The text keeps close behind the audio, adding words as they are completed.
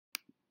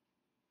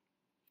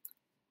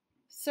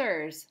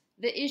SIRS,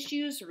 the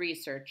Issues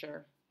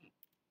Researcher.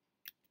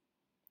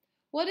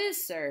 What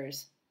is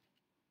SIRS?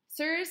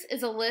 SIRS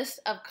is a list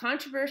of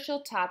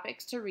controversial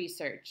topics to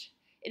research.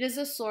 It is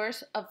a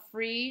source of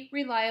free,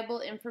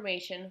 reliable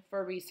information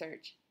for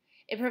research.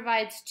 It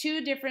provides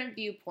two different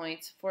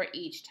viewpoints for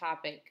each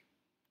topic.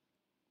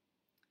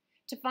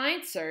 To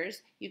find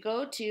SIRS, you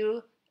go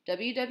to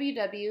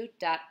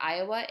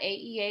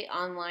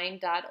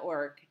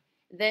www.iowaeaonline.org,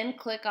 then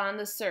click on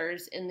the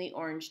SIRS in the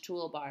orange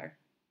toolbar.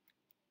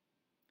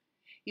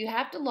 You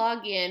have to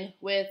log in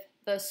with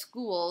the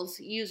school's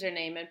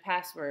username and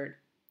password.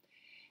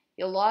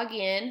 You'll log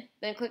in,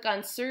 then click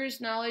on SIRS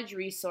Knowledge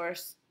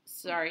Source,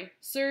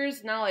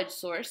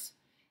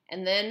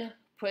 and then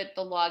put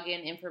the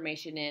login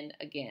information in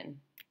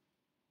again.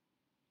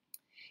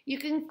 You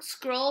can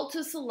scroll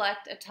to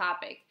select a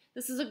topic.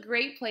 This is a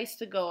great place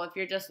to go if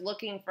you're just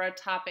looking for a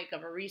topic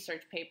of a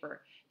research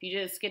paper. If you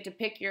just get to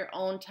pick your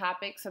own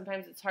topic,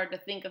 sometimes it's hard to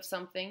think of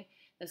something.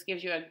 This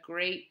gives you a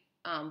great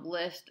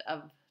list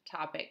of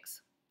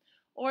topics.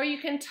 Or you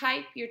can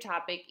type your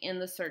topic in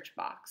the search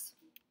box.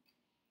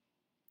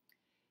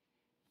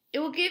 It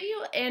will give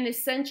you an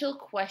essential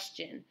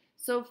question.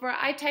 So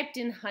I typed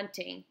in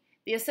hunting.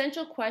 The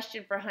essential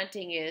question for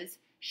hunting is,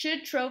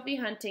 should trophy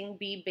hunting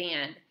be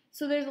banned?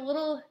 So there's a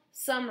little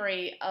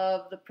summary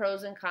of the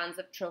pros and cons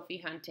of trophy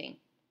hunting.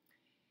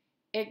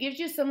 It gives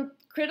you some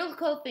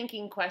critical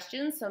thinking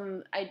questions,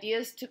 some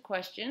ideas to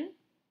question.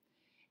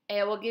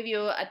 It will give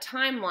you a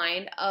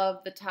timeline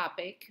of the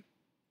topic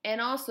and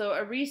also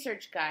a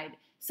research guide,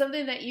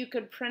 something that you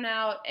could print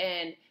out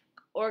and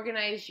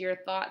organize your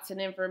thoughts and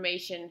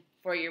information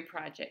for your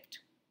project.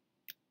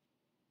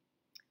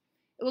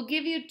 It will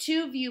give you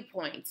two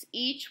viewpoints,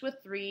 each with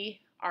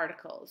 3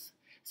 articles.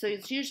 So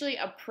it's usually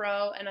a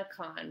pro and a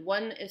con.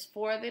 One is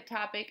for the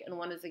topic and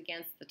one is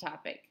against the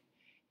topic.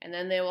 And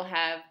then they will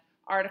have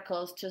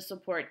articles to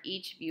support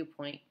each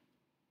viewpoint.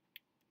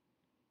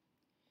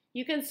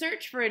 You can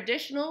search for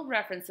additional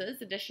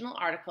references, additional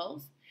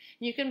articles.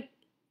 You can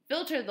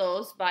filter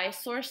those by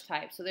source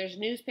type. So there's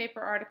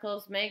newspaper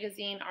articles,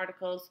 magazine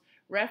articles,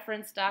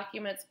 reference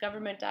documents,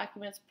 government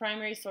documents,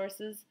 primary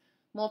sources,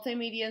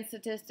 multimedia and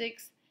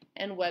statistics,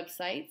 and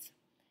websites.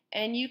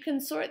 And you can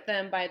sort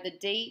them by the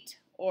date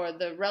or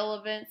the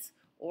relevance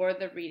or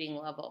the reading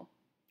level.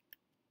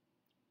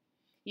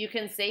 You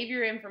can save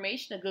your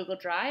information to Google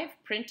Drive,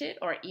 print it,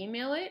 or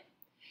email it.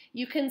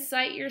 You can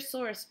cite your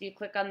source. If you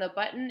click on the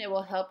button, it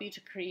will help you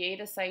to create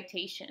a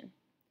citation.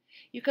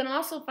 You can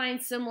also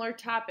find similar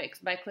topics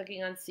by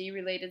clicking on See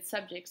Related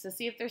Subjects to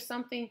see if there's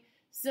something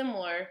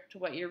similar to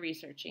what you're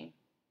researching.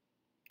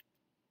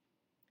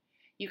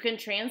 You can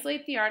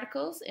translate the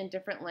articles in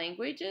different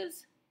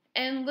languages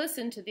and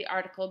listen to the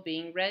article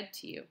being read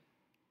to you.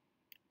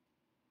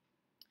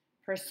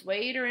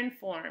 Persuade or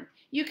inform.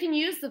 You can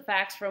use the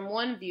facts from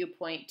one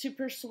viewpoint to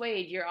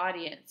persuade your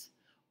audience,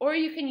 or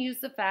you can use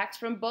the facts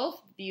from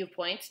both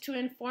viewpoints to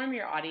inform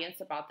your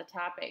audience about the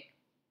topic.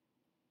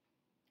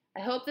 I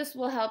hope this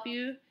will help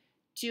you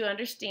to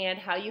understand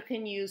how you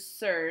can use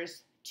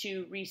SIRS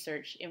to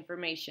research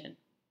information.